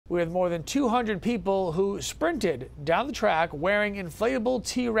with more than 200 people who sprinted down the track wearing inflatable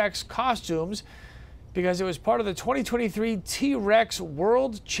T-Rex costumes because it was part of the 2023 T-Rex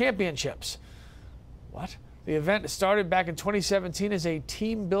World Championships. What? The event started back in 2017 as a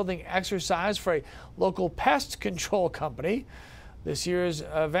team-building exercise for a local pest control company. This year's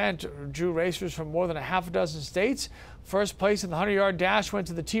event drew racers from more than a half a dozen states. First place in the 100-yard dash went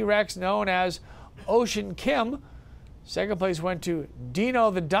to the T-Rex known as Ocean Kim. Second place went to Dino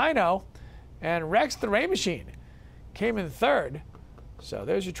the Dino, and Rex the Rain Machine came in third. So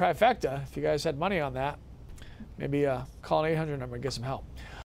there's your trifecta. If you guys had money on that, maybe call an 800 number and get some help.